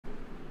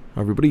Hi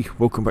everybody,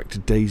 welcome back to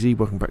DayZ,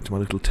 welcome back to my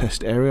little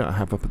test area I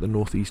have up at the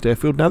Northeast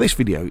Airfield. Now this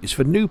video is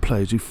for new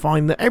players who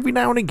find that every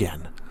now and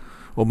again,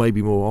 or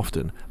maybe more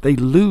often, they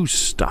lose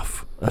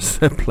stuff as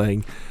they're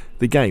playing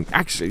the game.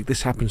 Actually,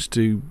 this happens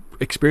to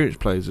experienced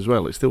players as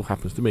well. It still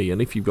happens to me,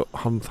 and if you've got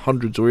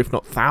hundreds or if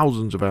not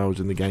thousands of hours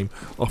in the game,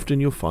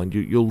 often you'll find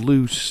you'll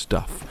lose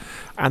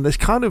stuff. And there's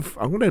I'm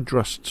going to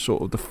address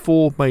sort of the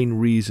four main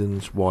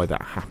reasons why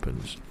that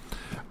happens.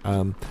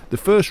 The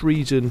first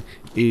reason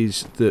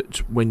is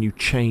that when you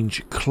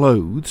change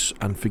clothes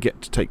and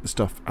forget to take the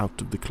stuff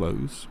out of the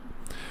clothes.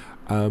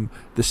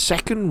 The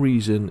second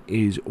reason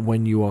is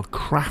when you are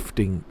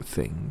crafting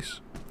things.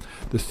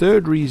 The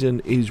third reason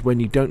is when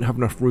you don't have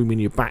enough room in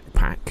your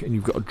backpack and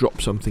you've got to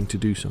drop something to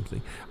do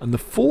something. And the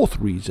fourth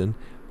reason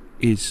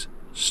is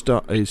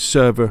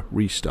server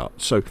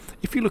restart. So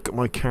if you look at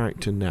my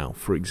character now,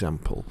 for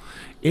example,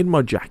 in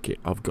my jacket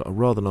I've got a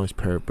rather nice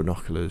pair of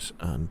binoculars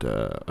and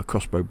a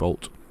crossbow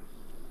bolt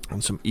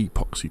and some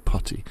epoxy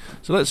putty.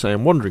 So let's say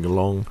I'm wandering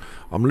along,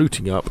 I'm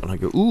looting up, and I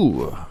go,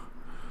 ooh,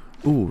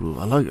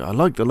 I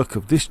like the look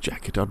of this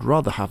jacket, I'd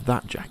rather have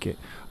that jacket.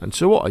 And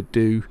so what I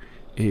do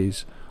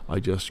is I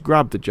just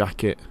grab the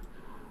jacket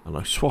and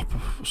I swap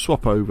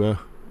over.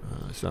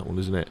 It's that one,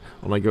 isn't it?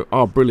 And I go,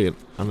 oh brilliant,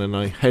 and then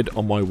I head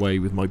on my way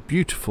with my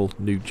beautiful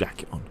new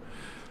jacket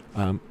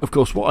on. Of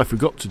course, what I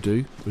forgot to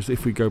do was,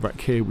 if we go back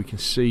here, we can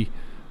see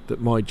that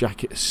my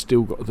jacket has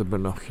still got the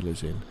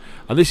binoculars in.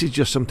 And this is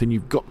just something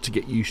you've got to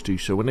get used to.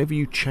 So whenever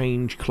you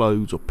change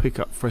clothes or pick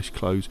up fresh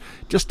clothes,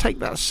 just take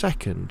that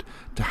second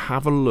to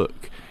have a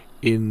look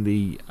in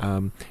the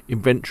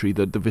inventory,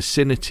 the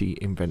vicinity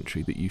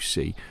inventory that you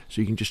see,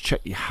 so you can just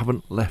check you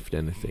haven't left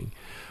anything.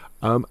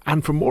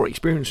 And for more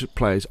experienced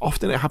players,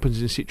 often it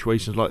happens in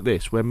situations like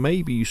this, where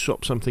maybe you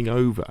swap something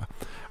over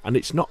and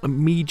it's not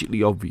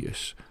immediately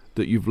obvious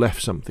that you've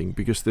left something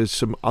because there's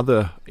some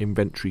other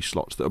inventory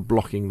slots that are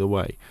blocking the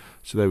way.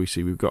 So there we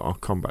see we've got our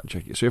combat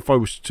jacket. So if I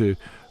was to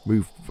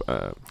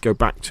go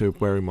back to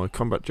wearing my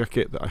combat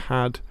jacket that I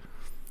had,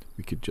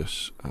 we could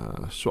just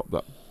swap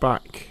that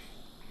back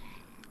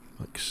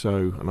like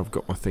so, and I've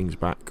got my things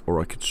back,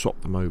 or I could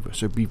swap them over.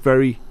 So be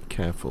very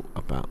careful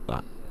about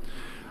that.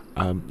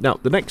 Now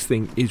the next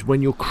thing is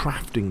when you're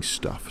crafting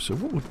stuff. So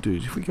what we'll do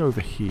is, if we go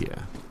over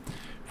here,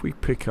 if we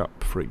pick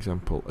up, for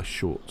example, a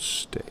short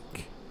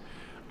stick,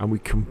 and we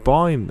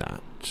combine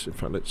that, in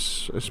fact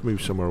let's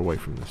move somewhere away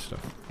from this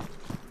stuff,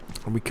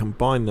 and we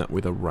combine that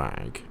with a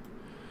rag,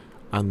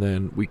 and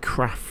then we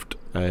craft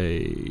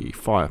a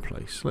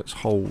fireplace. Let's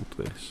hold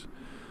this.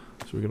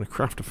 So we're going to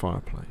craft a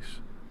fireplace.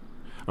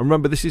 And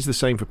remember, this is the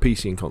same for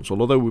PC and console,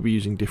 although we'll be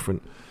using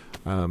different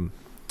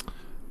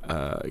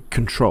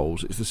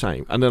controls, it's the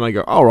same. And then I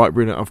go, alright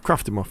brilliant, I've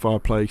crafted my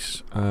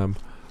fireplace,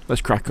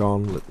 let's crack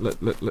on,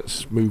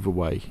 let's move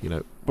away, you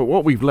know. But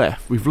what we've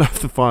left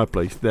the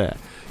fireplace there,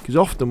 because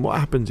often what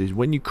happens is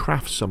when you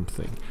craft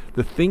something,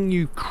 the thing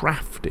you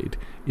crafted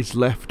is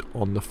left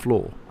on the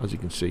floor, as you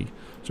can see.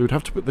 So we'd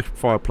have to put the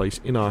fireplace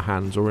in our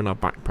hands or in our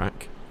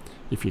backpack,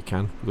 if you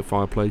can, for the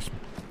fireplace,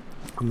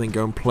 and then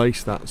go and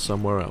place that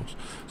somewhere else.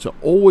 So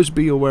always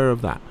be aware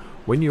of that.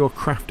 When you're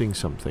crafting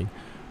something,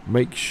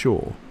 make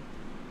sure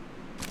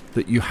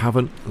that you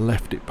haven't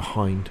left it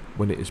behind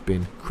when it has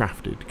been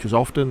crafted, because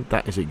often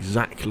that is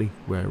exactly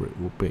where it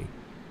will be.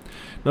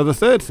 Now the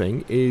third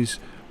thing is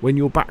when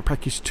your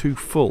backpack is too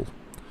full.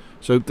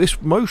 So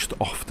this most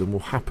often will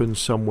happen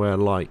somewhere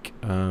like,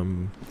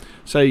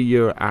 say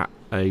you're at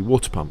a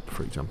water pump,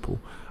 for example,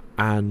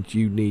 and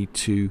you need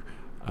to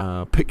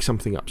pick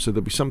something up. So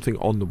there'll be something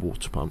on the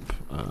water pump.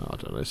 I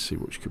don't know, let's see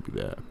which could be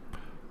there.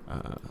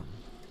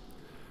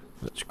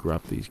 Let's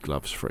grab these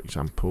gloves, for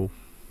example,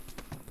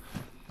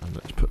 and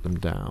let's put them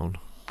down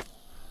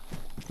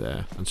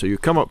there. And so you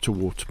come up to a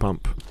water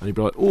pump and you'll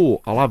be like,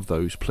 oh, I'll have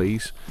those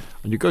please,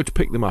 and you go to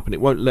pick them up and it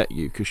won't let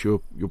you because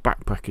your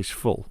backpack is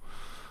full,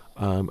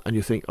 and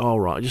you think, all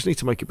right, I just need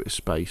to make a bit of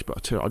space, but I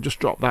tell you, I'll just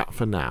drop that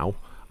for now,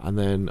 and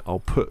then I'll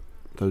put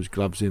those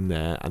gloves in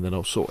there, and then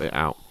I'll sort it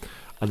out.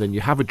 And then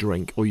you have a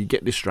drink, or you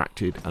get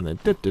distracted, and then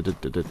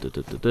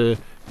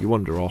you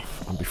wander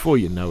off, and before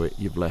you know it,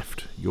 you've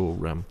left your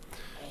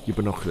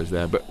binoculars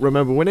there. But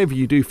remember, whenever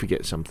you do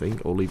forget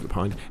something or leave it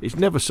behind, it's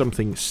never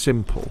something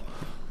simple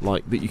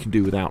like that you can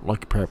do without,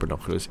 like a pair of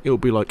binoculars. It'll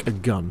be like a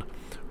gun,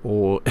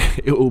 or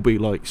it will be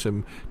like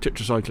some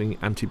tetracycline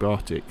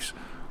antibiotics,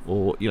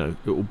 or you know,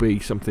 it will be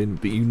something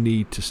that you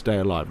need to stay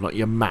alive, like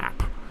your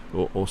map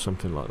or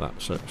something like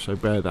that. So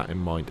bear that in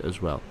mind as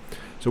well.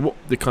 So what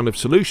the kind of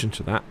solution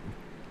to that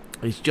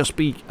is, just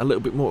be a little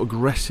bit more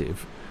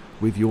aggressive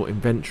with your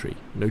inventory.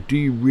 You know, do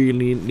you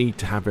really need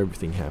to have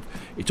everything have?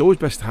 It's always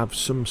best to have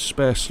some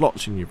spare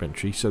slots in your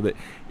inventory, so that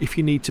if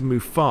you need to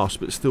move fast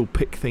but still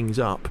pick things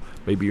up,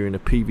 maybe you're in a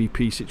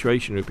PvP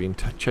situation or being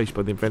chased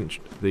by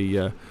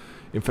the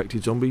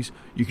infected zombies,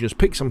 you can just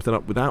pick something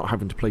up without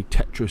having to play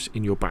Tetris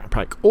in your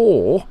backpack,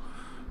 or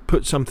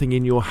put something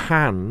in your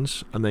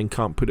hands and then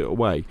can't put it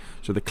away.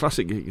 So the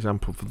classic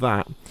example for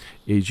that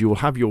is, you will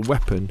have your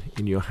weapon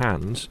in your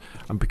hands,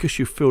 and because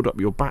you've filled up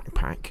your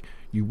backpack,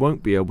 you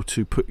won't be able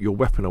to put your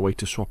weapon away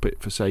to swap it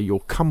for, say,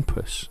 your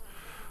compass.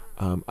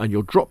 And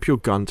you'll drop your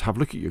gun to have a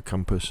look at your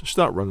compass,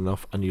 start running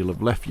off, and you'll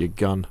have left your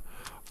gun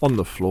on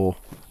the floor,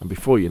 and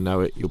before you know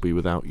it, you'll be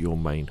without your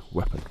main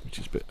weapon, which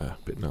is a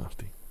bit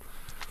nasty.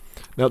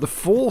 Now, the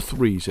fourth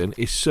reason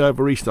is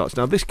server restarts.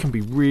 Now, this can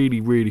be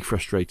really, really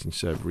frustrating,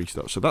 server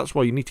restarts. So that's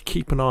why you need to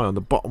keep an eye on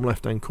the bottom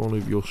left-hand corner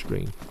of your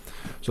screen.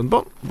 So on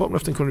the bottom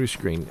left-hand corner of your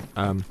screen,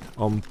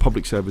 on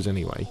public servers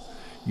anyway,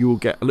 you will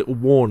get a little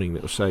warning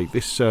that will say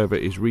this server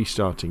is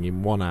restarting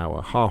in 1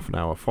 hour, half an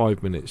hour,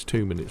 5 minutes,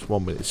 2 minutes,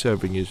 1 minute.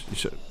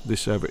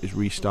 This server is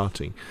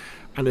restarting.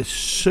 And as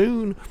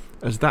soon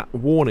as that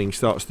warning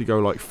starts to go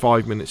like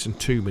 5 minutes and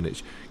 2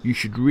 minutes, you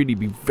should really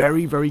be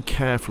very, very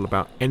careful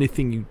about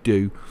anything you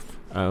do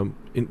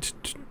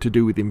to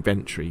do with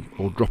inventory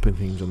or dropping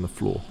things on the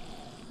floor.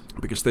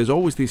 Because there's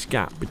always this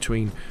gap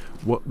between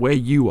where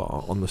you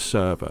are on the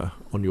server,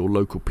 on your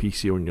local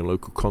PC or on your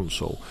local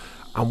console,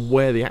 and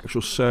where the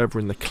actual server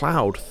in the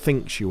cloud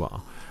thinks you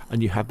are,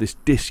 and you have this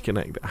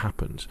disconnect that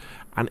happens.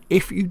 And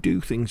if you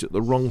do things at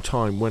the wrong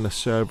time when a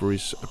server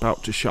is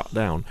about to shut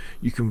down,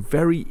 you can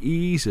very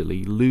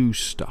easily lose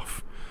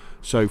stuff.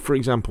 So for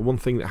example, one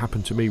thing that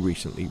happened to me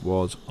recently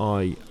was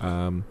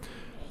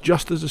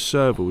just as a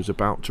server was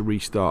about to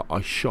restart,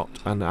 I shot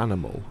an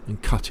animal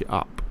and cut it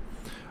up.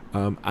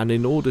 And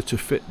in order to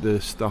fit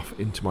the stuff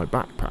into my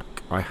backpack,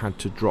 I had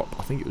to drop,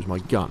 I think it was my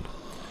gun.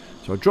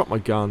 So I dropped my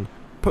gun,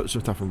 put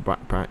some stuff in the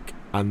backpack,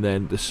 and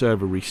then the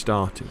server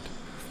restarted.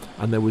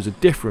 And there was a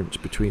difference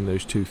between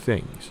those two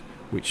things,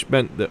 which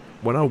meant that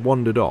when I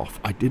wandered off,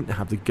 I didn't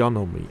have the gun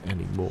on me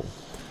anymore.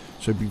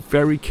 So be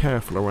very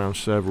careful around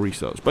server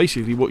restarts.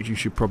 Basically, what you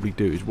should probably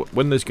do is,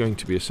 when there's going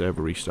to be a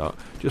server restart,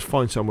 just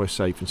find somewhere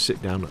safe and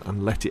sit down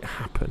and let it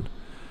happen,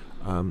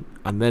 and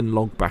then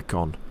log back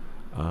on.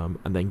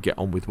 And then get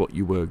on with what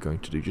you were going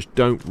to do. Just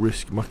don't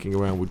risk mucking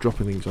around with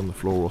dropping things on the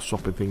floor or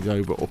swapping things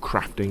over or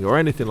crafting or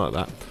anything like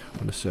that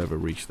when the server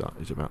restart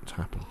is about to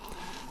happen.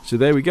 So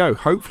there we go.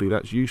 Hopefully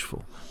that's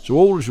useful. So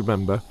always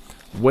remember,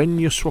 when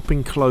you're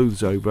swapping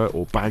clothes over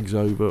or bags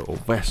over or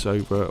vests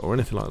over or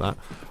anything like that,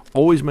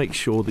 always make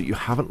sure that you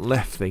haven't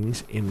left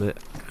things in the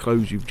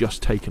clothes you've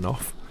just taken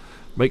off.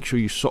 Make sure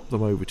you swap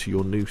them over to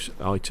your new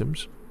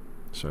items.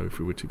 So if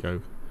we were to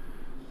go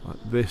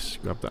like this,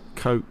 grab that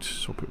coat,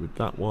 swap it with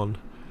that one.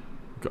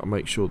 We've got to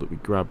make sure that we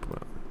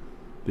grab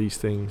these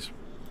things,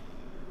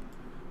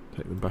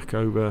 take them back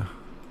over.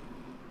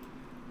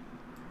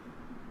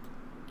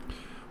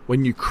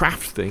 When you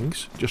craft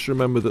things, just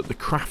remember that the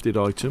crafted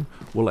item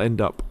will end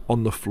up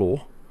on the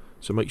floor,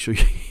 so make sure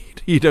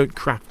you don't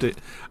craft it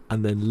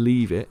and then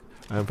leave it.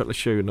 In fact, let's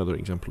show you another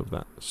example of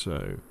that.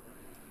 So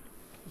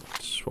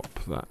let's swap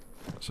that.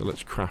 So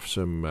let's craft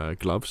some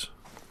gloves.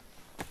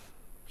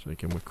 So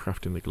again, we're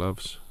crafting the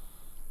gloves.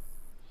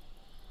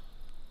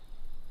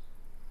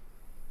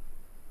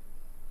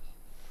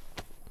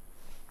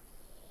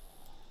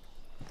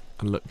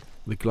 And look,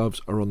 the gloves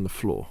are on the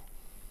floor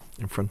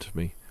in front of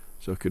me.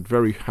 So I could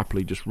very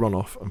happily just run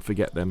off and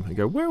forget them and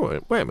go,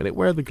 wait a minute,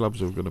 where are the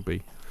gloves going to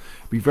be?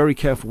 Be very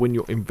careful when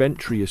your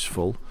inventory is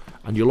full,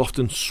 and you'll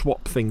often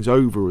swap things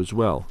over as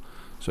well.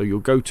 So you'll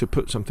go to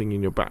put something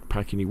in your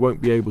backpack and you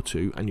won't be able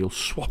to, and you'll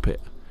swap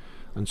it.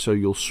 And so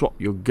you'll swap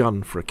your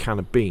gun for a can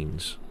of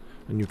beans.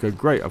 And you'll go,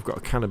 great, I've got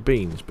a can of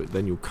beans, but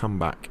then you'll come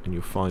back and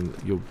you'll find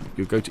that you'll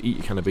go to eat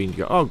your can of beans,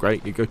 you go, oh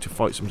great, you go to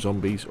fight some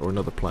zombies or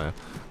another player,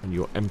 and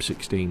your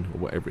M16 or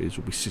whatever it is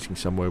will be sitting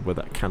somewhere where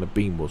that can of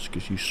bean was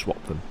because you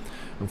swapped them.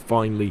 And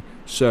finally,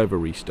 server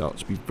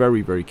restarts. Be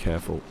very, very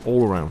careful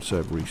all around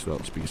server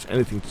restarts, because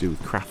anything to do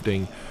with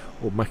crafting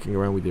or mucking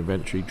around with the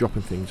inventory,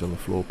 dropping things on the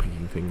floor,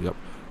 picking things up,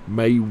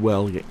 may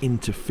well get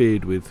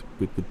interfered with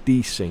the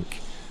desync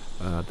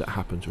that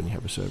happens when you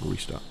have a server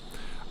restart.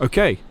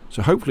 Okay,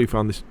 so hopefully you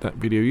found that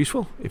video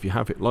useful. If you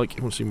have, hit like. If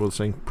you want to see more of the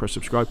same, press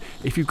subscribe.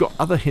 If you've got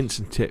other hints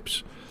and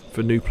tips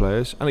for new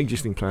players and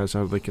existing players,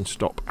 how they can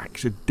stop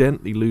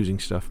accidentally losing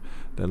stuff,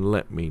 then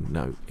let me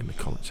know in the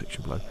comment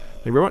section below.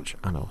 Thank you very much,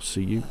 and I'll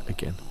see you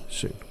again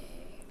soon.